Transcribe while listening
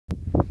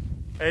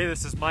Hey,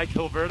 this is Mike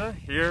Hilberta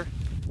here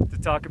to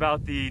talk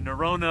about the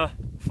Norrona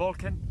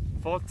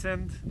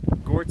Falketind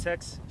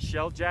Gore-Tex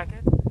shell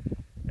jacket.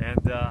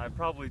 And I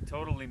probably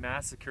totally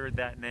massacred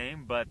that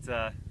name, but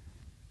I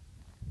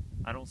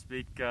don't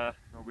speak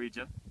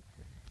Norwegian.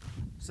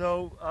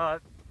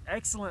 So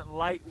excellent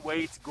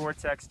lightweight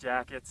Gore-Tex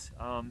jackets.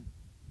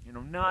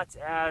 Not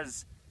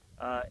as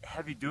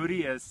heavy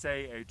duty as,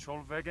 say, a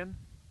Trollveggen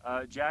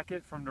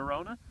jacket from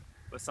Norrona,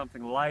 but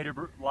something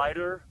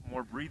lighter,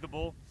 more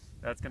breathable.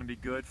 That's going to be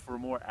good for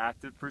more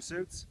active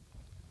pursuits.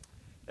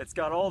 It's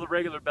got all the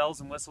regular bells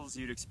and whistles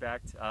you'd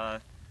expect.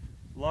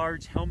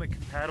 Large helmet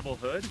compatible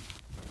hood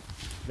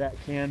that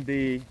can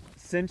be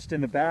cinched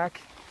in the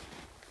back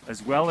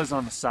as well as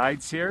on the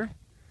sides here.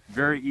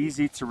 Very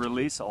easy to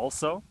release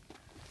also.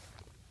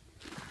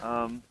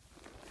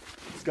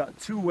 It's got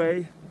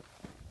two-way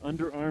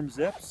underarm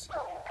zips.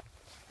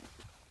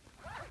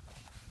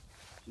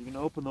 You can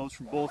open those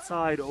from both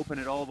sides, open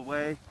it all the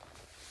way.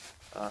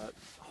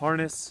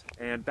 Harness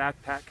and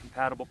backpack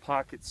compatible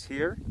pockets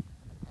here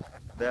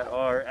that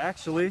are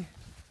actually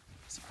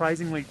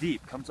surprisingly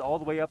deep. Comes all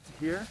the way up to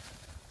here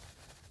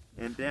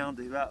and down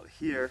to about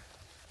here.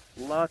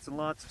 Lots and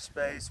lots of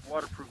space.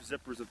 Waterproof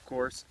zippers, of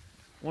course.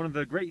 One of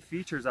the great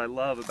features I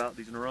love about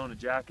these Norrona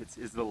jackets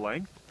is the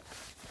length.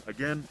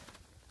 Again,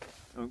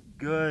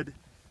 good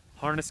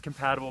harness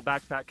compatible,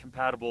 backpack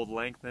compatible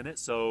length in it.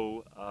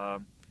 So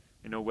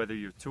whether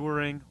you're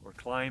touring or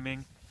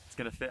climbing, it's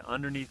going to fit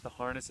underneath the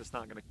harness. It's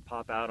not going to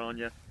pop out on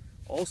you.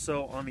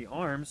 Also on the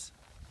arms,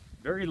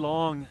 very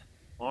long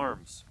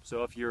arms.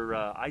 So if you're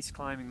ice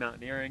climbing,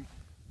 mountaineering,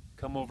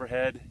 come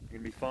overhead, you're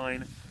going to be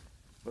fine.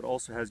 But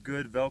also has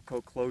good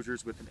Velcro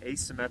closures with an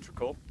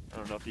asymmetrical, I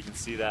don't know if you can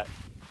see that,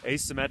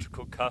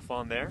 asymmetrical cuff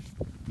on there.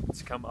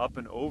 It's come up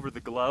and over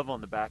the glove on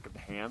the back of the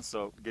hand,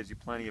 so it gives you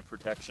plenty of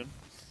protection.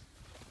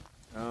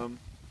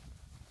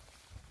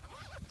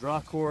 Draw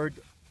cord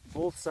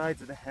both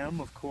sides of the hem,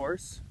 of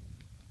course,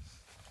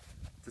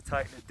 to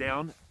tighten it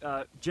down.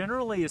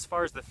 Generally, as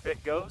far as the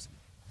fit goes,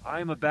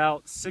 I'm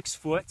about 6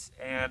 foot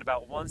and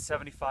about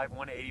 175,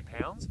 180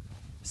 pounds.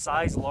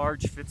 Size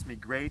large fits me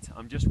great.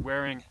 I'm just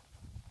wearing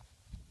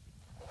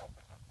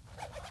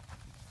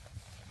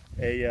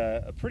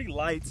a pretty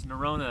light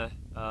Norrona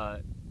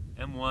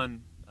M1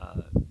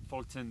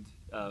 Falketind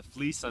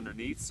fleece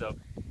underneath, so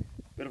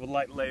a bit of a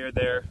light layer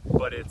there,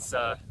 but it's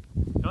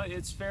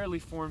fairly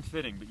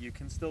form-fitting, but you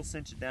can still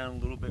cinch it down a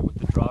little bit with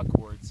the draw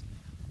cords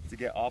to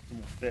get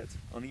optimal fit.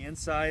 On the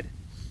inside,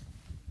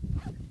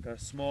 got a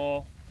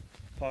small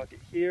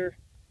pocket here.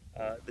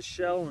 The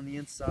shell on the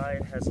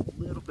inside has a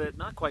little bit,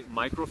 not quite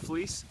micro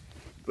fleece,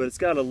 but it's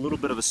got a little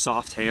bit of a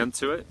soft hand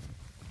to it.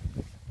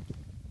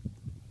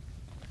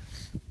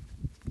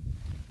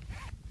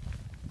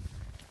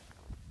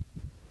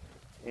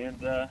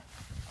 And yeah,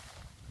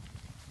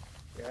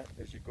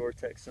 there's your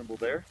Gore-Tex symbol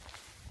there.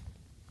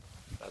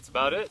 That's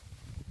about it.